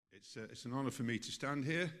It's an honor for me to stand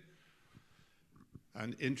here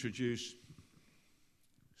and introduce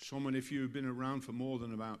someone. If you've been around for more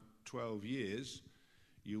than about 12 years,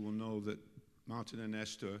 you will know that Martin and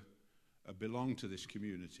Esther belong to this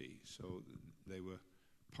community. So they were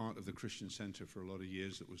part of the Christian Center for a lot of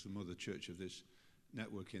years. That was the mother church of this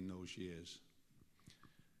network in those years.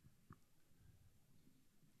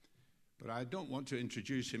 But I don't want to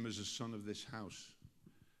introduce him as a son of this house.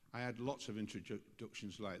 I had lots of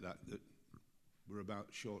introductions like that were about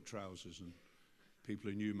short trousers and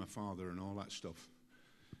people who knew my father and all that stuff.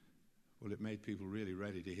 Well, it made people really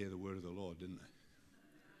ready to hear the word of the Lord, didn't they?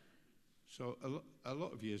 So a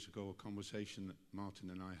lot of years ago, a conversation that Martin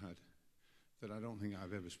and I had that I don't think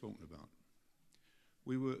I've ever spoken about.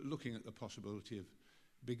 We were looking at the possibility of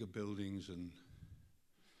bigger buildings and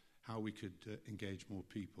how we could engage more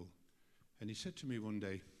people. And he said to me one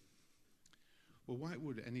day, well, why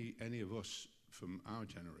would any of us from our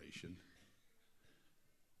generation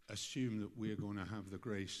assume that we're going to have the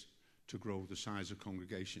grace to grow the size of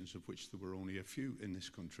congregations, of which there were only a few in this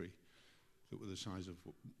country that were the size of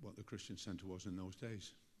what the Christian Center was in those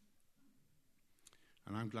days?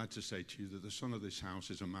 And I'm glad to say to you that the son of this house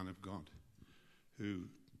is a man of God who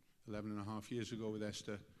 11 and a half years ago with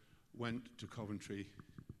Esther went to Coventry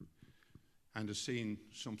and has seen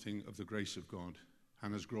something of the grace of God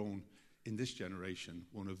and has grown in this generation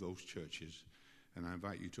one of those churches. And I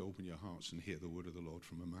invite you to open your hearts and hear the word of the Lord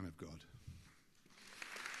from a man of God.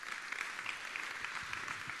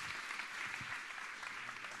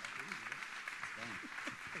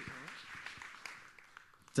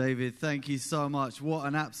 David, thank you so much. What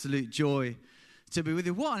an absolute joy to be with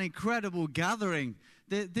you. What an incredible gathering.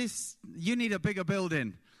 You need a bigger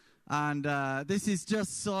building. And this is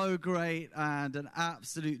just so great and an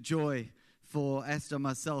absolute joy for Esther and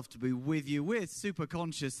myself to be with you. We're super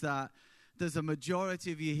conscious that there's a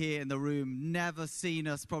majority of you here in the room never seen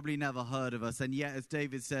us, probably never heard of us. And yet, as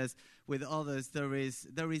David says, with others, there is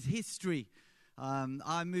history.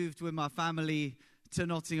 I moved with my family to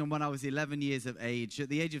Nottingham when I was 11 years of age. At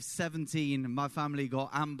the age of 17, my family got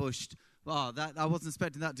ambushed. Oh, I wasn't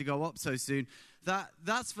expecting that to go up so soon.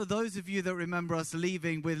 That's for those of you that remember us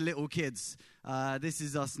leaving with little kids. This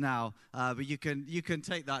is us now, but you can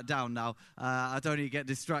take that down now. I don't need to get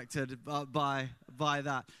distracted by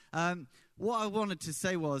that. What I wanted to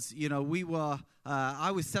say was,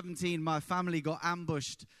 I was 17. My family got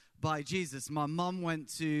ambushed by Jesus. My mum went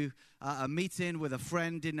to a meeting with a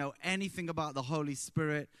friend, didn't know anything about the Holy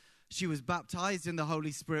Spirit. She was baptized in the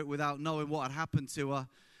Holy Spirit without knowing what had happened to her.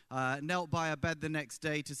 Knelt by her bed the next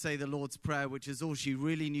day to say the Lord's Prayer, which is all she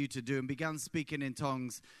really knew to do, and began speaking in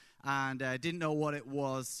tongues and didn't know what it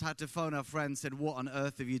was. Had to phone her friend, said, "What on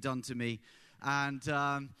earth have you done to me?" And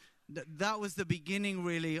that was the beginning,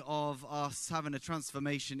 really, of us having a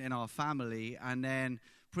transformation in our family. And then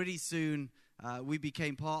pretty soon, we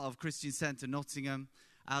became part of Christian Centre Nottingham,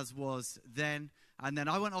 as was then. And then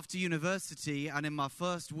I went off to university, and in my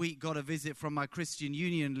first week got a visit from my Christian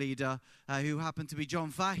Union leader, who happened to be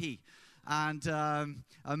John Fahey. And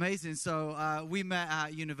amazing. So we met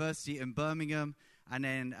at university in Birmingham, and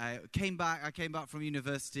then I came back from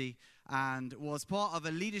university and was part of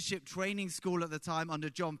a leadership training school at the time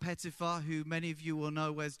under John Pettifer, who many of you will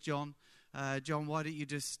know. Where's John? John, why don't you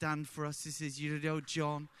just stand for us? This is,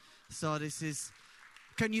 John. So this is,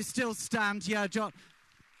 can you still stand? Yeah, John.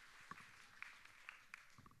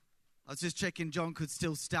 I was just checking John could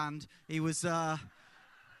still stand. He was, and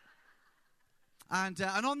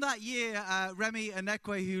on that year, Remy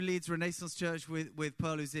Anekwe, who leads Renaissance Church with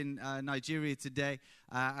Pearl, who's in Nigeria today,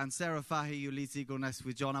 and Sarah Fahy, who leads Eagle Nest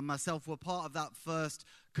with John, and myself were part of that first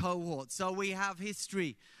cohort. So we have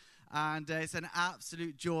history, and it's an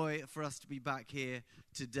absolute joy for us to be back here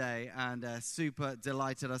today, and super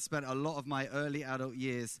delighted. I spent a lot of my early adult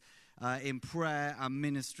years in prayer and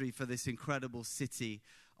ministry for this incredible city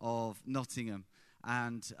of Nottingham.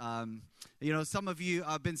 And, some of you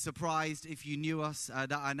have been surprised if you knew us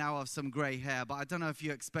that I now have some grey hair, but I don't know if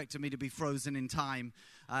you expected me to be frozen in time.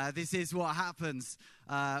 This is what happens.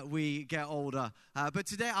 We get older. But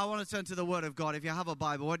today I want to turn to the Word of God. If you have a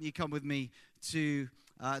Bible, why don't you come with me to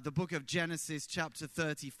the book of Genesis, chapter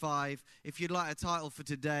 35. If you'd like a title for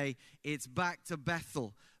today, it's Back to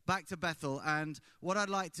Bethel. Back to Bethel. And what I'd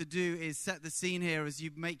like to do is set the scene here as you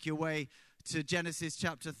make your way to Genesis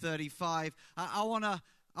chapter 35. I want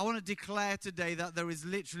to declare today that there is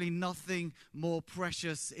literally nothing more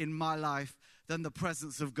precious in my life than the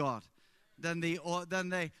presence of God. than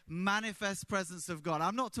the manifest presence of God.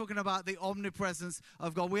 I'm not talking about the omnipresence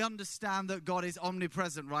of God. We understand that God is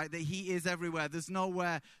omnipresent, right? That he is everywhere. There's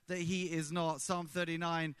nowhere that he is not. Psalm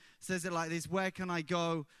 39 says it like this: where can I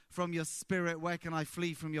go from your spirit? Where can I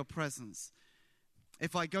flee from your presence?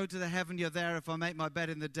 If I go to the heaven, you're there. If I make my bed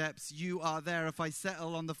in the depths, you are there. If I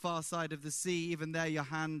settle on the far side of the sea, even there your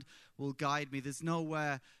hand will guide me. There's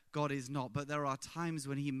nowhere God is not. But there are times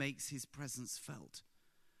when he makes his presence felt,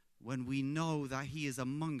 when we know that he is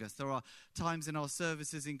among us. There are times in our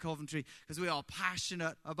services in Coventry, because we are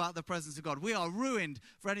passionate about the presence of God. We are ruined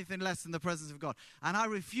for anything less than the presence of God. And I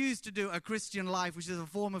refuse to do a Christian life, which is a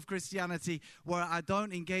form of Christianity, where I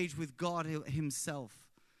don't engage with God himself,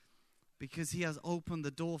 because he has opened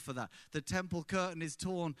the door for that. The temple curtain is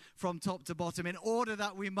torn from top to bottom in order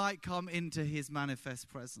that we might come into his manifest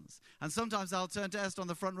presence. And sometimes I'll turn to Esther on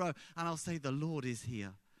the front row and I'll say, the Lord is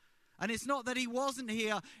here. And it's not that he wasn't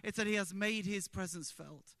here, it's that he has made his presence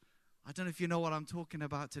felt. I don't know if you know what I'm talking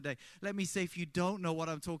about today. Let me say, if you don't know what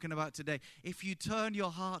I'm talking about today, if you turn your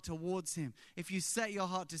heart towards him, if you set your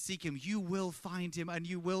heart to seek him, you will find him and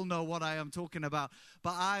you will know what I am talking about.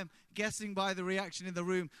 But I'm guessing by the reaction in the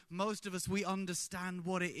room, most of us, we understand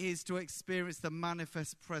what it is to experience the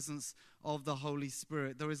manifest presence of the Holy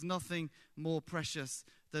Spirit. There is nothing more precious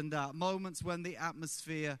than that. Moments when the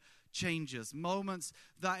atmosphere changes, moments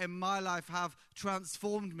that in my life have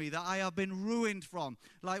transformed me, that I have been ruined from,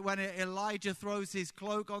 like when Elijah throws his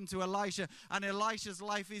cloak onto Elisha and Elisha's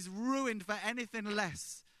life is ruined for anything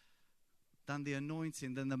less than the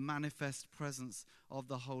anointing, than the manifest presence of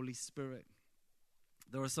the Holy Spirit.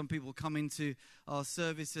 There are some people coming to our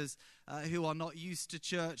services who are not used to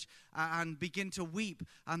church and begin to weep,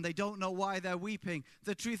 and they don't know why they're weeping.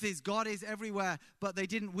 The truth is, God is everywhere, but they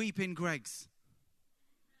didn't weep in Greg's,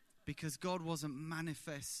 because God wasn't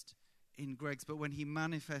manifest in Greg's. But when he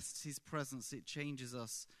manifests his presence, it changes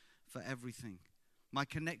us for everything. My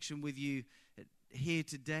connection with you here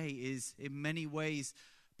today is in many ways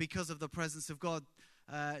because of the presence of God.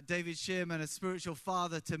 David Shearman, a spiritual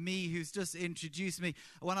father to me, who's just introduced me.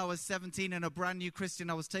 When I was 17 and a brand new Christian,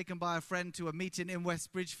 I was taken by a friend to a meeting in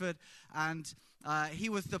West Bridgford, and he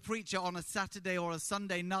was the preacher on a Saturday or a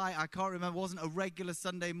Sunday night. I can't remember. It wasn't a regular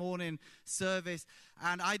Sunday morning service,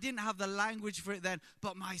 and I didn't have the language for it then,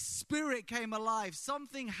 but my spirit came alive.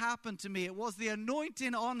 Something happened to me. It was the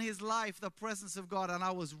anointing on his life, the presence of God, and I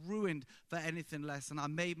was ruined for anything less. And I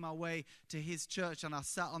made my way to his church, and I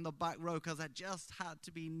sat on the back row because I just had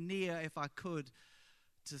to be near, if I could,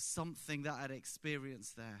 to something that I'd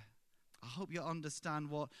experienced there. I hope you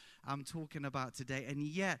understand what I'm talking about today. And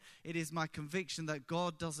yet, it is my conviction that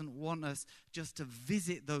God doesn't want us just to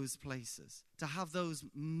visit those places, to have those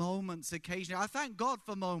moments occasionally. I thank God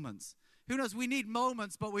for moments. Who knows? We need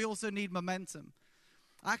moments, but we also need momentum.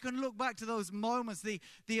 I can look back to those moments, the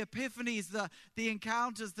epiphanies, the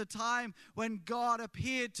encounters, the time when God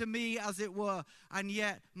appeared to me, as it were. And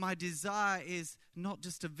yet, my desire is not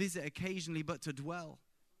just to visit occasionally, but to dwell.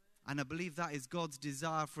 And I believe that is God's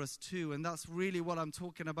desire for us too. And that's really what I'm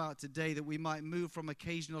talking about today, that we might move from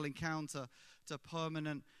occasional encounter to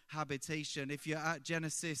permanent habitation. If you're at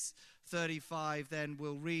Genesis 35, then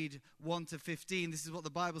we'll read 1 to 15. This is what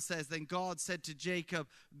the Bible says. Then God said to Jacob,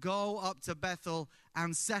 go up to Bethel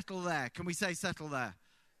and settle there. Can we say settle there?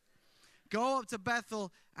 Go up to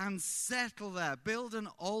Bethel and settle there. Build an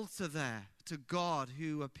altar there to God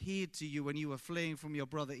who appeared to you when you were fleeing from your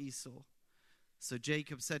brother Esau. So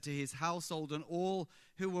Jacob said to his household and all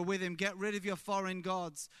who were with him, get rid of your foreign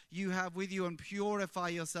gods you have with you and purify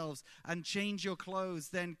yourselves and change your clothes.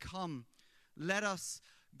 Then come, let us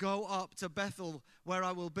go up to Bethel, where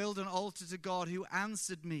I will build an altar to God who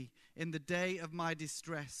answered me in the day of my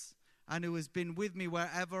distress and who has been with me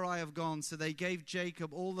wherever I have gone. So they gave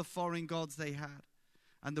Jacob all the foreign gods they had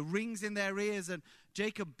and the rings in their ears, and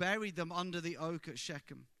Jacob buried them under the oak at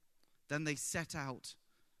Shechem. Then they set out.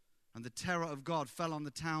 And the terror of God fell on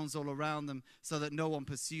the towns all around them, so that no one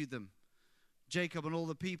pursued them. Jacob and all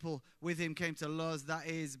the people with him came to Luz, that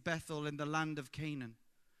is Bethel, in the land of Canaan.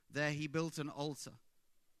 There he built an altar.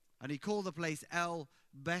 And he called the place El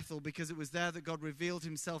Bethel, because it was there that God revealed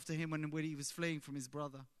himself to him when he was fleeing from his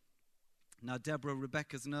brother. Now Deborah,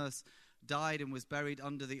 Rebekah's nurse, died and was buried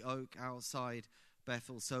under the oak outside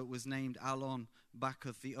Bethel. So it was named Allon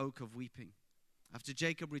Bacuth, the oak of weeping. After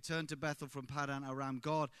Jacob returned to Bethel from Paddan Aram,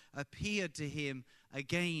 God appeared to him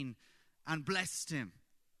again and blessed him.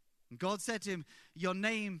 And God said to him, your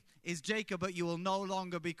name is Jacob, but you will no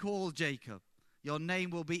longer be called Jacob. Your name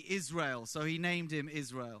will be Israel. So he named him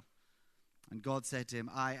Israel. And God said to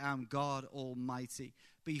him, I am God Almighty.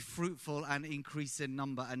 Be fruitful and increase in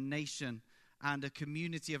number. A nation and a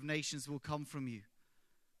community of nations will come from you.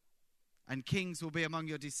 And kings will be among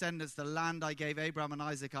your descendants. The land I gave Abraham and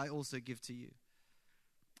Isaac, I also give to you.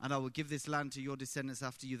 And I will give this land to your descendants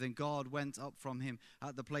after you. Then God went up from him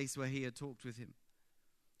at the place where he had talked with him.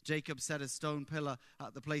 Jacob set a stone pillar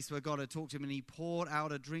at the place where God had talked to him, and he poured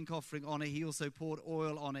out a drink offering on it. He also poured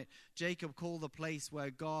oil on it. Jacob called the place where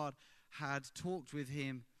God had talked with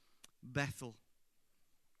him Bethel.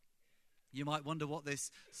 You might wonder what this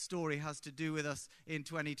story has to do with us in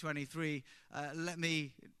 2023. Let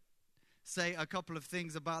me say a couple of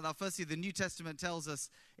things about that. Firstly, the New Testament tells us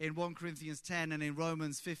in 1 Corinthians 10 and in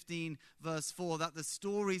Romans 15 verse 4 that the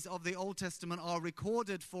stories of the Old Testament are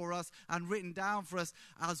recorded for us and written down for us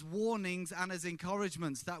as warnings and as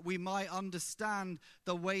encouragements, that we might understand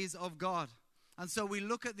the ways of God. And so we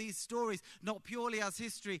look at these stories not purely as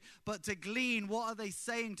history, but to glean what are they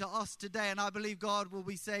saying to us today. And I believe God will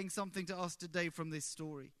be saying something to us today from this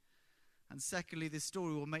story. And secondly, this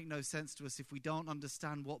story will make no sense to us if we don't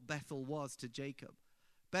understand what Bethel was to Jacob.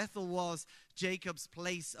 Bethel was Jacob's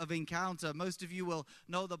place of encounter. Most of you will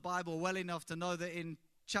know the Bible well enough to know that in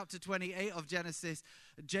chapter 28 of Genesis,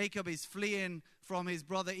 Jacob is fleeing from his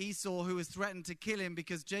brother Esau, who has threatened to kill him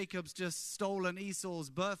because Jacob's just stolen Esau's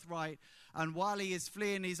birthright. And while he is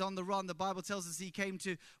fleeing, he's on the run. The Bible tells us he came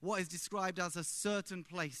to what is described as a certain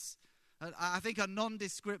place. I think a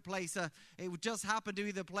nondescript place. It would just happen to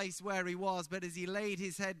be the place where he was. But as he laid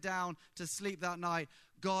his head down to sleep that night,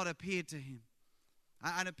 God appeared to him.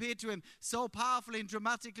 And appeared to him so powerfully and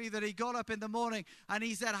dramatically that he got up in the morning and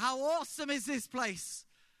he said, "How awesome is this place?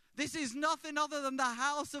 This is nothing other than the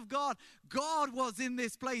house of God. God was in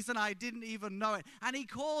this place and I didn't even know it." And he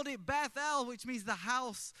called it Bethel, which means the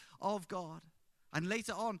house of God. And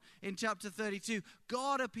later on in chapter 32,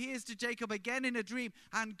 God appears to Jacob again in a dream,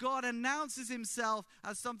 and God announces himself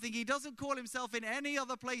as something he doesn't call himself in any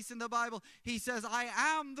other place in the Bible. He says, "I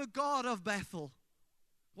am the God of Bethel."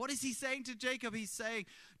 What is he saying to Jacob? He's saying,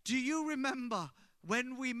 "Do you remember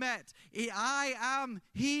when we met? I am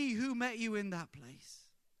he who met you in that place.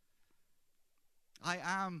 I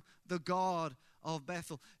am the God of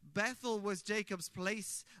Bethel." Bethel was Jacob's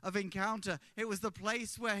place of encounter. It was the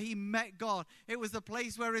place where he met God. It was the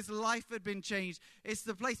place where his life had been changed. It's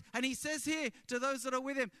the place. And he says here to those that are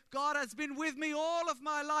with him, God has been with me all of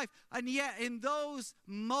my life. And yet in those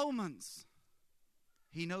moments,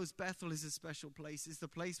 he knows Bethel is a special place. It's the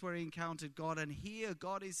place where he encountered God. And here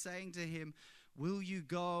God is saying to him, will you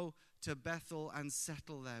go to Bethel and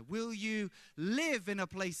settle there? Will you live in a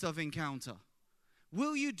place of encounter?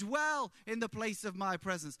 Will you dwell in the place of my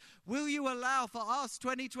presence? Will you allow for us,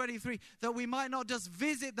 2023, that we might not just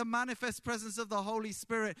visit the manifest presence of the Holy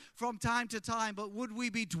Spirit from time to time, but would we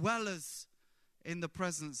be dwellers in the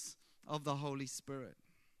presence of the Holy Spirit?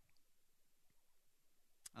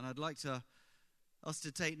 And I'd like us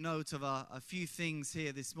to take note of a few things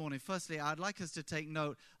here this morning. Firstly, I'd like us to take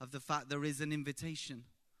note of the fact there is an invitation.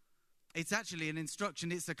 It's actually an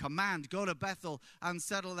instruction. It's a command. Go to Bethel and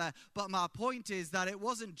settle there. But my point is that it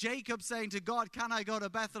wasn't Jacob saying to God, "Can I go to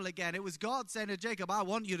Bethel again?" It was God saying to Jacob, "I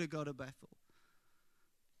want you to go to Bethel."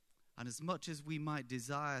 And as much as we might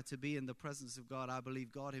desire to be in the presence of God, I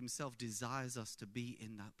believe God himself desires us to be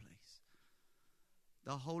in that place.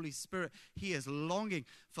 The Holy Spirit, he is longing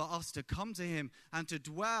for us to come to him and to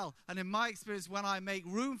dwell. And in my experience, when I make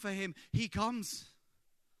room for him, he comes.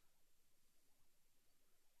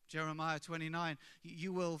 Jeremiah 29,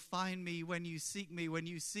 you will find me when you seek me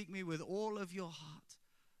with all of your heart.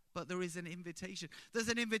 But there is an invitation. There's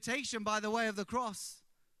an invitation by the way of the cross.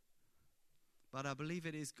 But I believe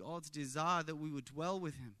it is God's desire that we would dwell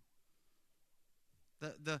with him.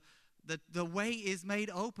 The way is made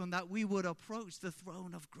open that we would approach the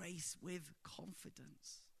throne of grace with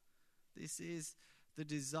confidence. This is the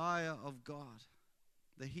desire of God.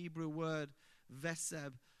 The Hebrew word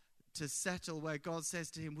veseb, to settle, where God says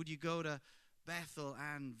to him, would you go to Bethel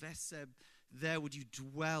and Veseb? There would you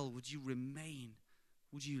dwell? Would you remain?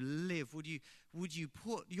 Would you live? Would you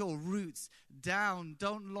put your roots down?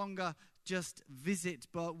 Don't longer just visit,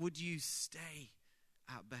 but would you stay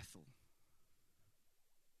at Bethel?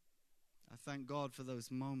 I thank God for those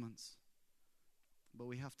moments. But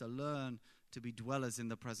we have to learn to be dwellers in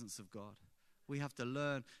the presence of God. We have to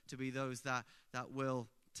learn to be those that will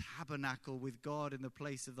tabernacle with God in the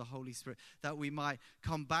place of the Holy Spirit, that we might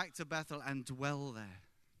come back to Bethel and dwell there.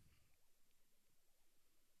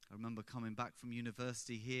 I remember coming back from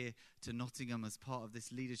university here to Nottingham as part of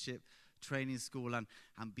this leadership training school and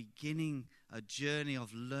beginning a journey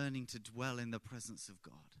of learning to dwell in the presence of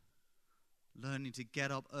God. learning to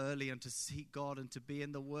get up early and to seek God and to be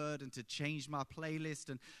in the Word and to change my playlist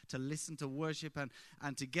and to listen to worship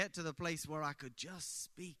and to get to the place where I could just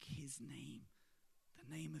speak his name,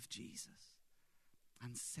 the name of Jesus,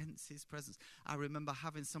 and sense his presence. I remember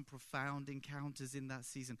having some profound encounters in that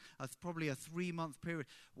season, probably a 3-month period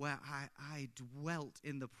where I dwelt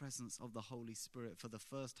in the presence of the Holy Spirit for the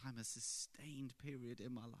first time, a sustained period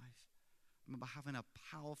in my life. I remember having a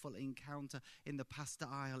powerful encounter in the pastor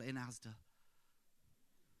aisle in Asda.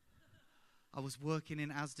 I was working in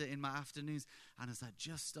Asda in my afternoons, and as I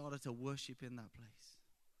just started to worship in that place,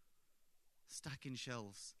 stacking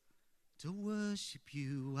shelves, to worship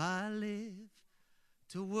you I live,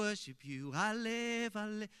 to worship you I live, I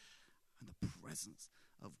live. And the presence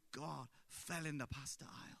of God fell in the pastor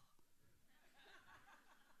aisle.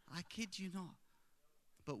 I kid you not.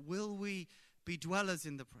 But will we be dwellers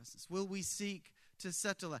in the presence? Will we seek to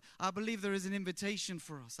settle there? I believe there is an invitation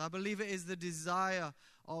for us. I believe it is the desire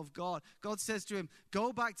of God. God says to him,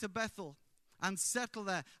 go back to Bethel and settle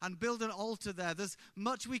there and build an altar there. There's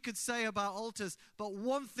much we could say about altars, but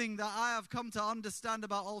one thing that I have come to understand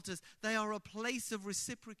about altars, they are a place of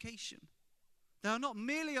reciprocation. They are not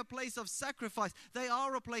merely a place of sacrifice. They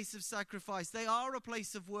are a place of sacrifice. They are a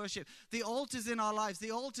place of worship. The altars in our lives,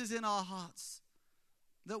 the altars in our hearts,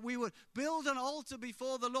 that we would build an altar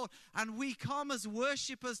before the Lord, and we come as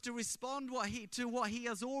worshipers to respond to what he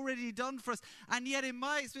has already done for us. And yet in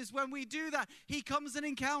my experience, when we do that, he comes and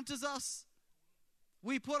encounters us.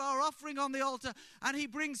 We put our offering on the altar and he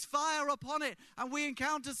brings fire upon it, and we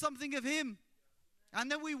encounter something of him. And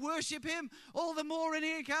then we worship him all the more, and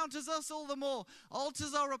he encounters us all the more.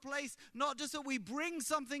 Altars are a place not just that we bring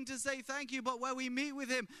something to say thank you, but where we meet with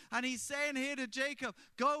him. And he's saying here to Jacob,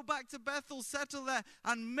 go back to Bethel, settle there,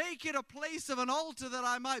 and make it a place of an altar that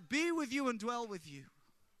I might be with you and dwell with you.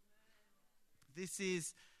 This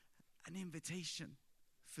is an invitation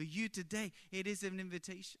for you today. It is an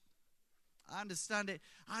invitation. I understand it.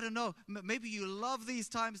 I don't know. Maybe you love these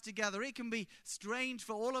times together. It can be strange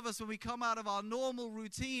for all of us when we come out of our normal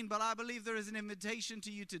routine, but I believe there is an invitation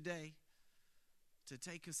to you today to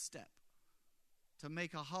take a step, to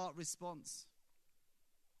make a heart response.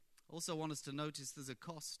 Also want us to notice there's a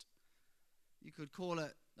cost. You could call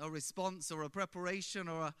it a response or a preparation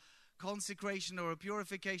or a consecration or a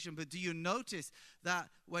purification, but do you notice that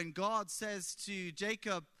when God says to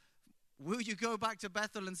Jacob, will you go back to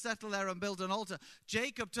Bethel and settle there and build an altar?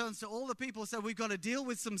 Jacob turns to all the people and says, we've got to deal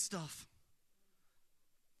with some stuff.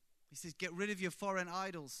 He says, get rid of your foreign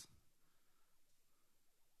idols.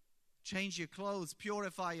 Change your clothes.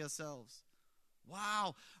 Purify yourselves.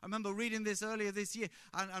 Wow. I remember reading this earlier this year,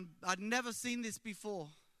 and I'd never seen this before.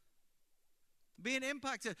 Being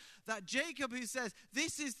impacted, that Jacob who says,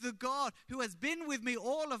 this is the God who has been with me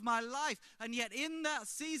all of my life, and yet in that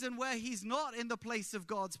season where he's not in the place of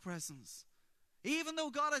God's presence, even though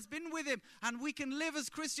God has been with him and we can live as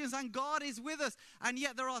Christians and God is with us, and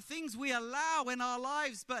yet there are things we allow in our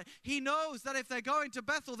lives, but he knows that if they're going to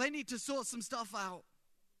Bethel, they need to sort some stuff out.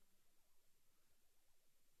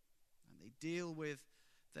 And they deal with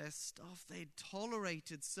their stuff. They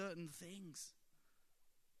tolerated certain things.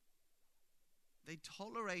 They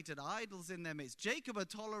tolerated idols in their midst. Jacob had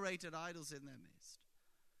tolerated idols in their midst.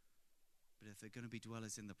 But if they're going to be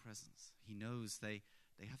dwellers in the presence, he knows they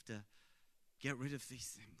have to get rid of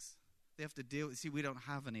these things. They have to deal with, see, we don't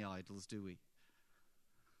have any idols, do we?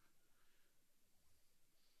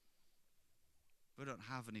 We don't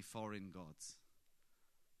have any foreign gods.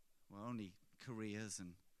 We're only careers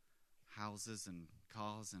and houses and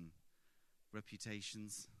cars and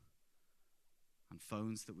reputations and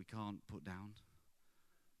phones that we can't put down.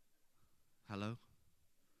 Hello?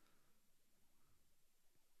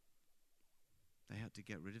 They had to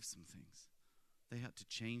get rid of some things. They had to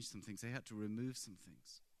change some things. They had to remove some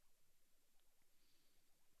things.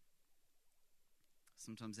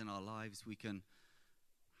 Sometimes in our lives we can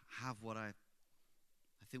have what I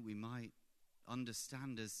think we might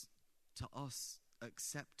understand as, to us,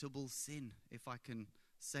 acceptable sin, if I can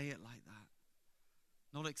say it like that.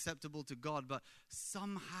 Not acceptable to God, but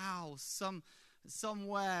somehow,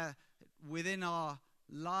 somewhere within our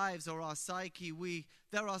lives or our psyche,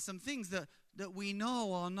 there are some things that we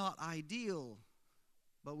know are not ideal,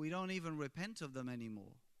 but we don't even repent of them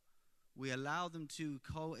anymore. We allow them to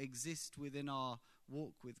coexist within our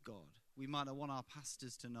walk with God. We might not want our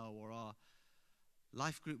pastors to know, or our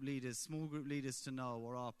life group leaders, small group leaders to know,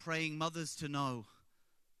 or our praying mothers to know.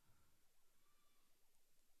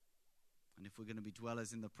 And if we're going to be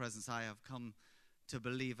dwellers in the presence, I have come to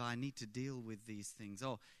believe I need to deal with these things.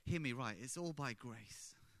 Oh, hear me right. It's all by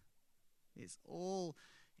grace. It's all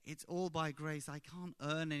It's all by grace. I can't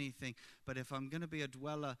earn anything. But if I'm going to be a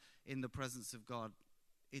dweller in the presence of God,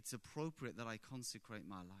 it's appropriate that I consecrate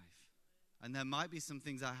my life. And there might be some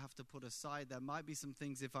things I have to put aside. There might be some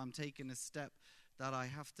things, if I'm taking a step, that I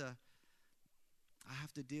have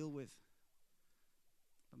to deal with.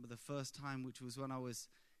 Remember the first time, which was when I was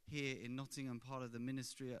here in Nottingham, part of the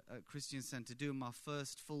ministry at Christian Centre, doing my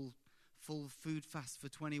first full food fast for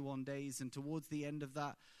 21 days. And towards the end of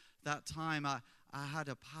that time, I had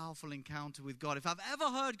a powerful encounter with God. If I've ever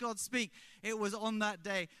heard God speak, it was on that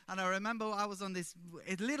day. And I remember I was on this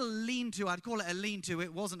little lean-to. I'd call it a lean-to.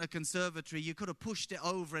 It wasn't a conservatory. You could have pushed it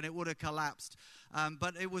over and it would have collapsed.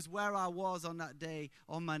 But it was where I was on that day,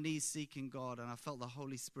 on my knees seeking God. And I felt the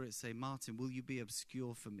Holy Spirit say, Martin, will you be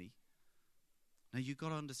obscure for me? Now, you've got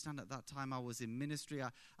to understand, at that time I was in ministry.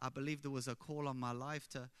 I believe there was a call on my life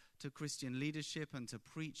to Christian leadership and to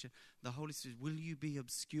preach. The Holy Spirit, will you be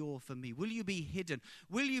obscure for me? Will you be hidden?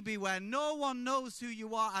 Will you be where no one knows who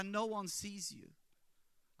you are and no one sees you?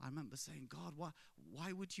 I remember saying, God,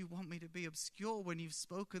 why would you want me to be obscure when you've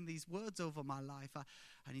spoken these words over my life?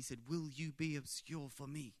 And he said, will you be obscure for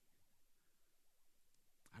me?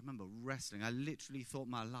 I remember wrestling. I literally thought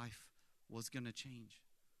my life was going to change.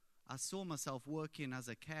 I saw myself working as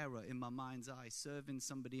a carer in my mind's eye, serving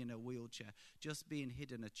somebody in a wheelchair, just being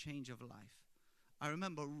hidden, a change of life. I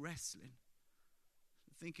remember wrestling,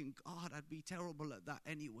 thinking, God, I'd be terrible at that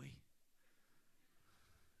anyway.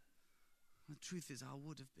 The truth is, I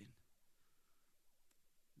would have been.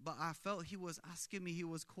 But I felt he was asking me, he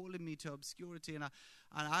was calling me to obscurity. And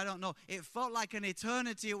I don't know, it felt like an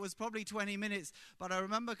eternity. It was probably 20 minutes. But I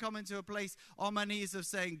remember coming to a place on my knees of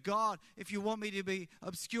saying, God, if you want me to be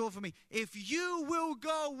obscure for me, if you will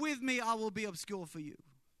go with me, I will be obscure for you.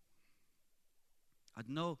 I'd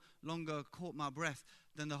no longer caught my breath.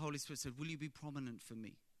 Then the Holy Spirit said, will you be prominent for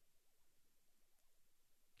me?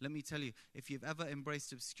 Let me tell you, if you've ever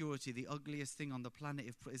embraced obscurity, the ugliest thing on the planet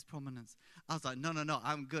is prominence. I was like, no,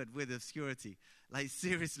 I'm good with obscurity. Like,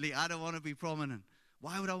 seriously, I don't want to be prominent.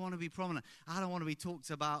 Why would I want to be prominent? I don't want to be talked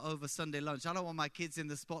about over Sunday lunch. I don't want my kids in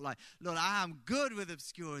the spotlight. Lord, I am good with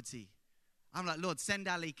obscurity. I'm like, Lord, send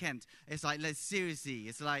Ali Kent. It's like, seriously.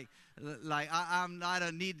 It's like I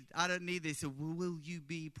don't need this. So will you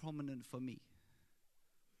be prominent for me?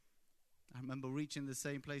 I remember reaching the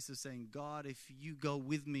same place of saying, God, if you go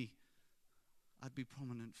with me, I'd be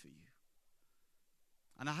prominent for you.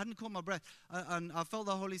 And I hadn't caught my breath. And I felt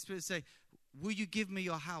the Holy Spirit say, will you give me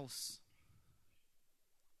your house?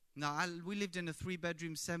 Now, we lived in a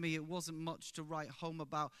 3-bedroom semi. It wasn't much to write home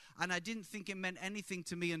about. And I didn't think it meant anything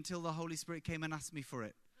to me until the Holy Spirit came and asked me for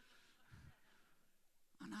it.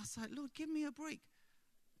 And I was like, Lord, give me a break.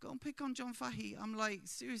 Go and pick on John Fahey. I'm like,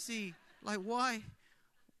 seriously, like, why?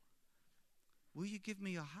 Will you give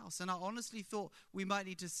me your house? And I honestly thought we might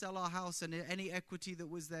need to sell our house and any equity that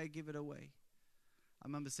was there, give it away. I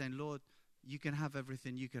remember saying, Lord, you can have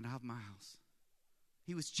everything. You can have my house.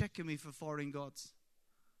 He was checking me for foreign gods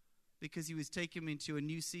because he was taking me into a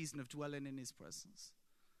new season of dwelling in his presence.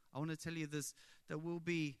 I want to tell you this, there will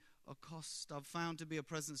be a cost. I've found to be a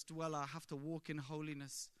presence dweller, I have to walk in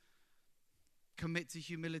holiness, commit to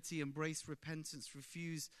humility, embrace repentance,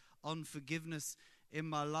 refuse unforgiveness in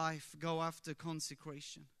my life, go after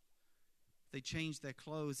consecration. They change their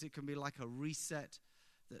clothes. It can be like a reset.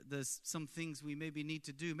 There's some things we maybe need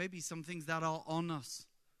to do. Maybe some things that are on us.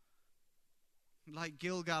 Like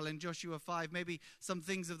Gilgal in Joshua 5. Maybe some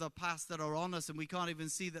things of the past that are on us and we can't even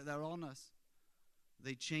see that they're on us.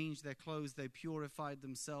 They changed their clothes. They purified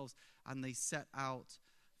themselves and they set out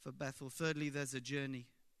for Bethel. Thirdly, there's a journey.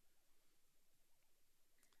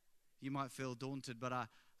 You might feel daunted, but I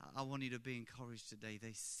want you to be encouraged today.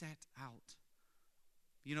 They set out.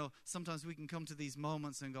 You know, sometimes we can come to these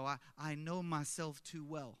moments and go, I know myself too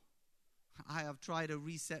well. I have tried a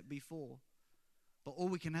reset before. But all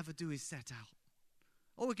we can ever do is set out.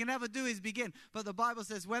 All we can ever do is begin. But the Bible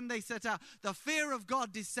says when they set out, the fear of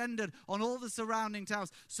God descended on all the surrounding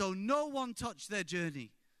towns. So no one touched their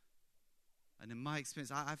journey. And in my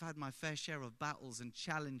experience, I've had my fair share of battles and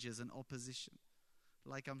challenges and opposition,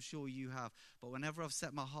 like I'm sure you have. But whenever I've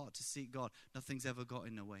set my heart to seek God, nothing's ever got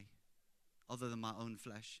in the way other than my own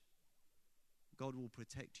flesh. God will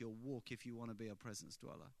protect your walk if you want to be a presence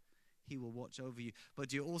dweller. He will watch over you. But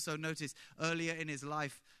do you also notice earlier in his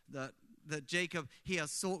life that Jacob, he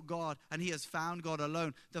has sought God and he has found God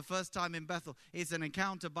alone. The first time in Bethel is an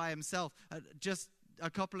encounter by himself. Just a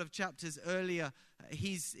couple of chapters earlier,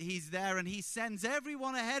 he's there and he sends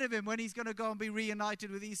everyone ahead of him when he's going to go and be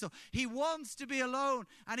reunited with Esau. He wants to be alone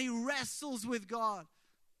and he wrestles with God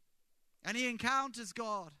and he encounters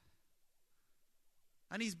God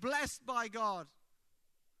and he's blessed by God.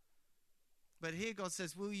 But here God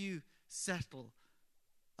says, will you settle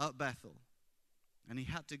at Bethel? And he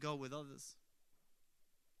had to go with others.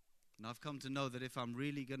 And I've come to know that if I'm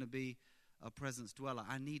really going to be a presence dweller,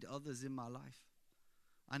 I need others in my life.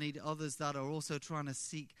 I need others that are also trying to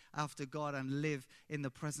seek after God and live in the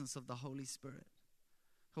presence of the Holy Spirit,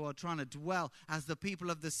 who are trying to dwell as the people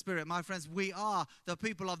of the Spirit. My friends, we are the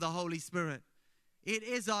people of the Holy Spirit. It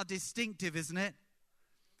is our distinctive, isn't it?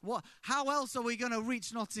 How else are we going to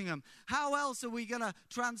reach Nottingham? How else are we going to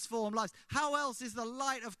transform lives? How else is the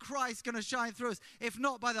light of Christ going to shine through us, if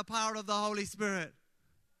not by the power of the Holy Spirit?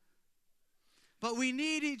 But we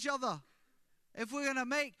need each other. If we're going to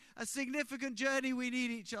make a significant journey, we need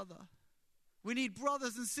each other. We need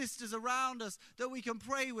brothers and sisters around us that we can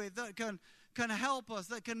pray with, that can help us,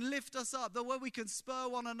 that can lift us up, that way we can spur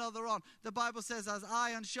one another on. The Bible says, as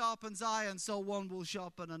iron sharpens iron, so one will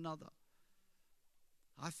sharpen another.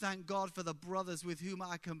 I thank God for the brothers with whom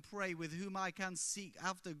I can pray, with whom I can seek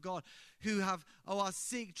after God, who are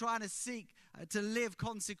trying to seek to live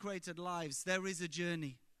consecrated lives. There is a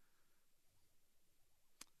journey.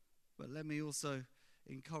 But let me also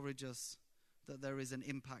encourage us that there is an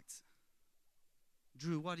impact.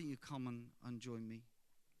 Drew, why don't you come and join me?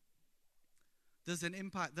 There's an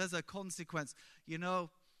impact. There's a consequence. You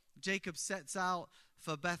know, Jacob sets out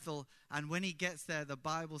for Bethel, and when he gets there, the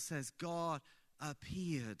Bible says God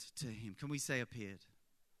appeared to him. Can we say appeared?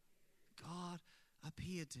 God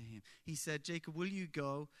appeared to him. He said, Jacob, will you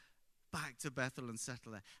go back to Bethel and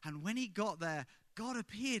settle there? And when he got there, God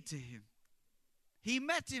appeared to him. He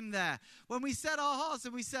met him there. When we set our hearts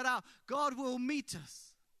and we set out, God will meet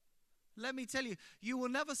us. Let me tell you, you will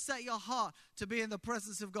never set your heart to be in the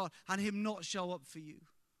presence of God and him not show up for you.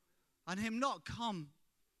 And him not come.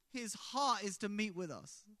 His heart is to meet with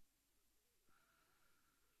us.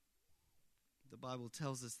 The Bible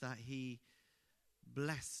tells us that he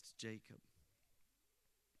blessed Jacob.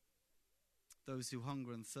 Those who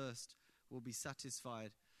hunger and thirst will be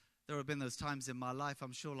satisfied. There have been those times in my life,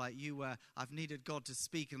 I'm sure like you, where I've needed God to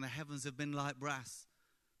speak and the heavens have been like brass.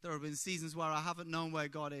 There have been seasons where I haven't known where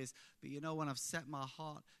God is. But you know, when I've set my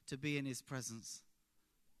heart to be in his presence,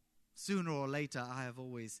 sooner or later I have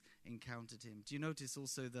always encountered him. Do you notice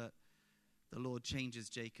also that the Lord changes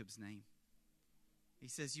Jacob's name? He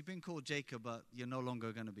says, you've been called Jacob, but you're no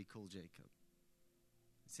longer going to be called Jacob.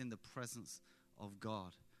 It's in the presence of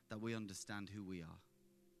God that we understand who we are,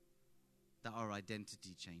 that our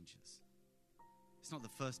identity changes. It's not the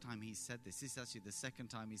first time he said this. This is actually the second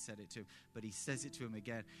time he said it to him, but he says it to him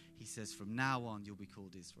again. He says, from now on, you'll be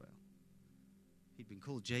called Israel. He'd been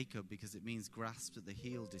called Jacob because it means grasped at the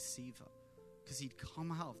heel, deceiver, because he'd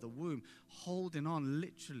come out of the womb holding on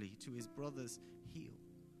literally to his brother's heel.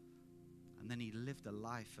 And then he lived a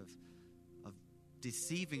life of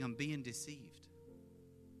deceiving and being deceived.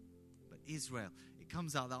 But Israel, it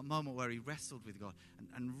comes out that moment where he wrestled with God.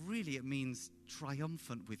 And really it means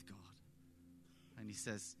triumphant with God. And he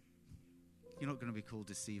says, you're not going to be called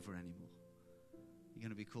deceiver anymore. You're going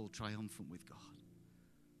to be called triumphant with God.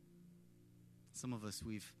 Some of us,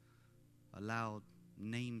 we've allowed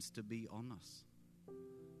names to be on us.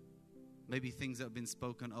 Maybe things that have been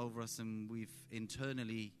spoken over us and we've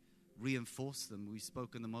internally reinforced them. We've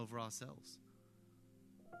spoken them over ourselves.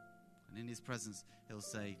 And in his presence, he'll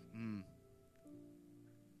say,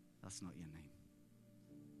 that's not your name.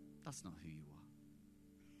 That's not who you are.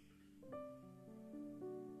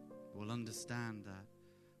 We'll understand that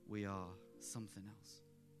we are something else.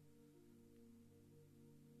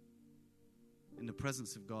 In the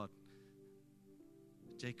presence of God,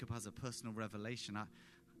 Jacob has a personal revelation. I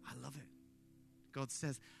love it. God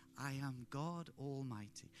says, I am God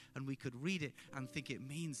Almighty. And we could read it and think it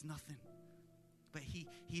means nothing. But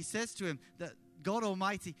he says to him that God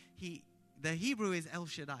Almighty, the Hebrew is El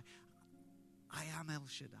Shaddai. I am El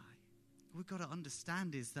Shaddai. What we've got to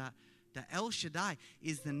understand is that El Shaddai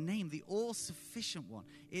is the name, the all-sufficient one.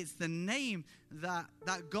 It's the name that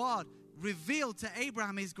God revealed to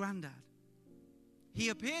Abraham, his granddad. He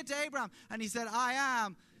appeared to Abraham and he said, I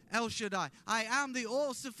am El Shaddai. I am the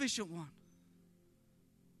all-sufficient one.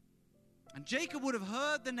 And Jacob would have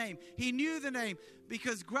heard the name. He knew the name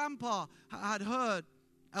because Grandpa had heard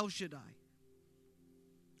El Shaddai.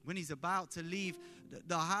 When he's about to leave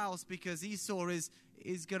the house because Esau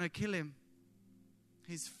is going to kill him,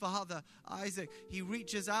 his father, Isaac, he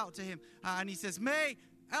reaches out to him and he says, may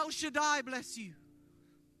El Shaddai bless you.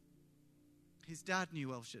 His dad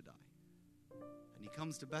knew El Shaddai. And he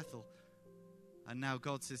comes to Bethel and now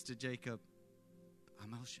God says to Jacob,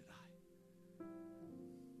 I'm El Shaddai.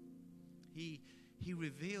 He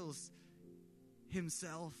reveals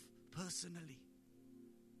himself personally.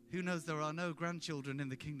 Who knows there are no grandchildren in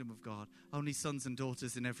the kingdom of God, only sons and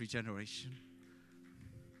daughters in every generation.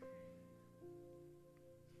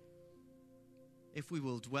 If we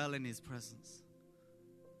will dwell in his presence,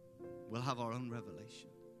 we'll have our own revelation.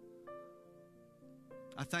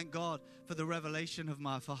 I thank God for the revelation of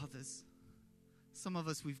my fathers. Some of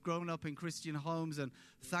us, we've grown up in Christian homes, and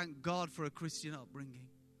thank God for a Christian upbringing.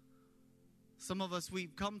 Some of us,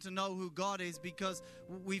 we've come to know who God is because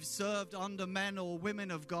we've served under men or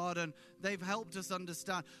women of God, and they've helped us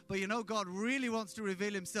understand. But you know, God really wants to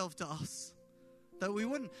reveal himself to us. That we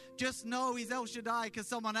wouldn't just know he's El Shaddai because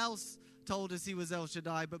someone else told us he was El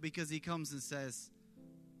Shaddai, but because he comes and says,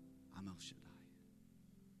 I'm El Shaddai.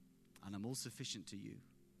 And I'm all sufficient to you.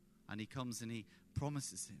 And he comes and he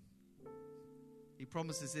promises him. He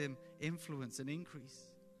promises him influence and increase.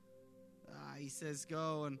 He says,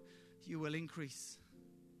 go and you will increase.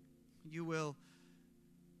 You will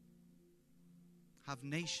have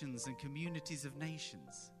nations and communities of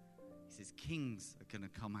nations. He says, kings are going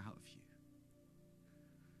to come out of you.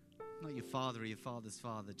 Not your father or your father's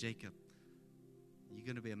father, Jacob. You're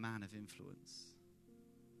going to be a man of influence.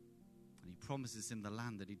 And he promises him the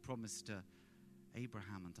land that he promised to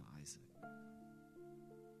Abraham and to Isaac.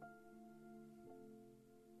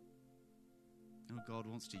 You know, God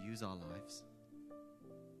wants to use our lives.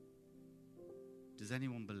 Does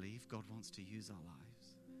anyone believe God wants to use our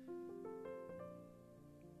lives?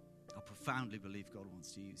 I profoundly believe God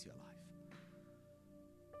wants to use your life.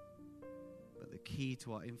 But the key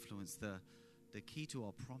to our influence, the key to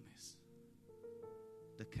our promise,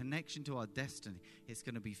 the connection to our destiny, is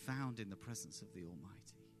going to be found in the presence of the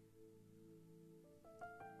Almighty.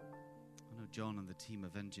 I know John and the team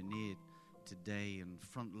have engineered today and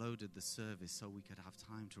front-loaded the service so we could have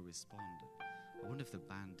time to respond. I wonder if the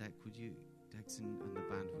band, Dex and the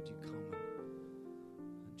band, would you come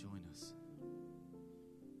and join us?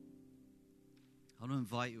 I want to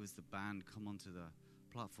invite you as the band come onto the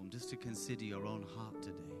platform just to consider your own heart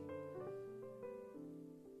today.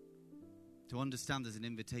 To understand there's an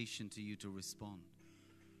invitation to you to respond.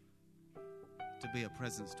 To be a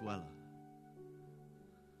presence dweller.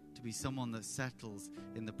 To be someone that settles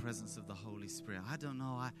in the presence of the Holy Spirit. I don't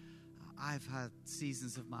know, I've had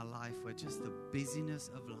seasons of my life where just the busyness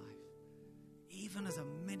of life, even as a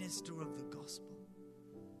minister of the gospel,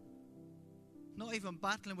 not even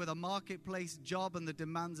battling with a marketplace job and the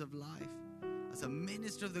demands of life, as a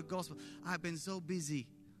minister of the gospel, I've been so busy.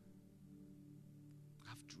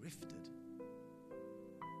 I've drifted.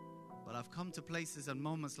 But I've come to places and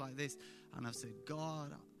moments like this, and I've said,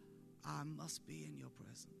 God, I must be in your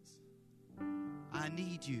presence. I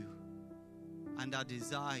need you, and I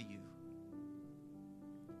desire you.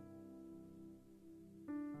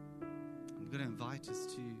 I'm going to invite us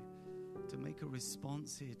to make a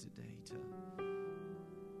response here today, to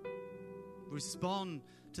respond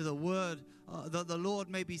to the word that the Lord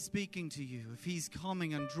may be speaking to you. If he's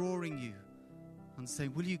coming and drawing you and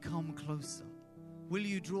saying, will you come closer? Will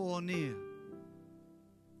you draw near?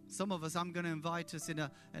 Some of us, I'm going to invite us in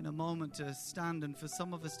a moment to stand, and for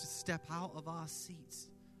some of us to step out of our seats.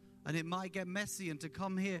 And it might get messy, and to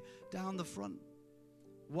come here down the front.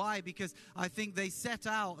 Why? Because I think they set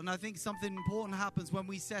out, and I think something important happens when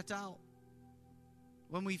we set out.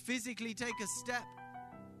 When we physically take a step,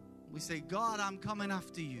 we say, God, I'm coming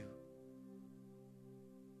after you.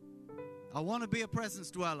 I want to be a presence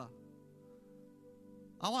dweller.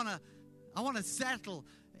 I want to settle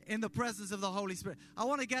in the presence of the Holy Spirit. I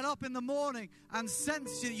want to get up in the morning and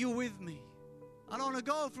sense that you're with me. I don't want to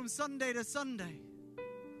go from Sunday to Sunday,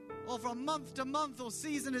 or from month to month, or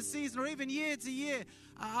season to season, or even year to year.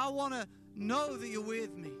 I want to know that you're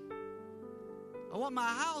with me. I want my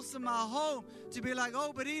house and my home to be like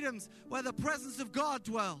Obed-Edom's, where the presence of God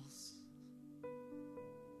dwells.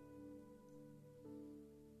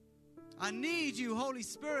 I need you, Holy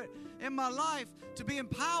Spirit, in my life to be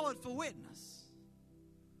empowered for witness.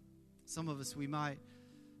 Some of us, we might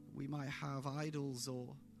have idols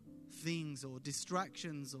or things or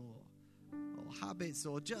distractions or habits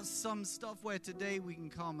or just some stuff where today we can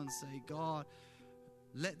come and say, God,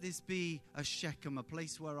 let this be a Shechem, a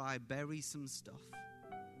place where I bury some stuff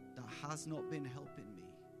that has not been helping me.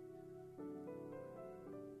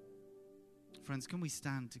 Friends, can we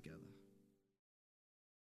stand together?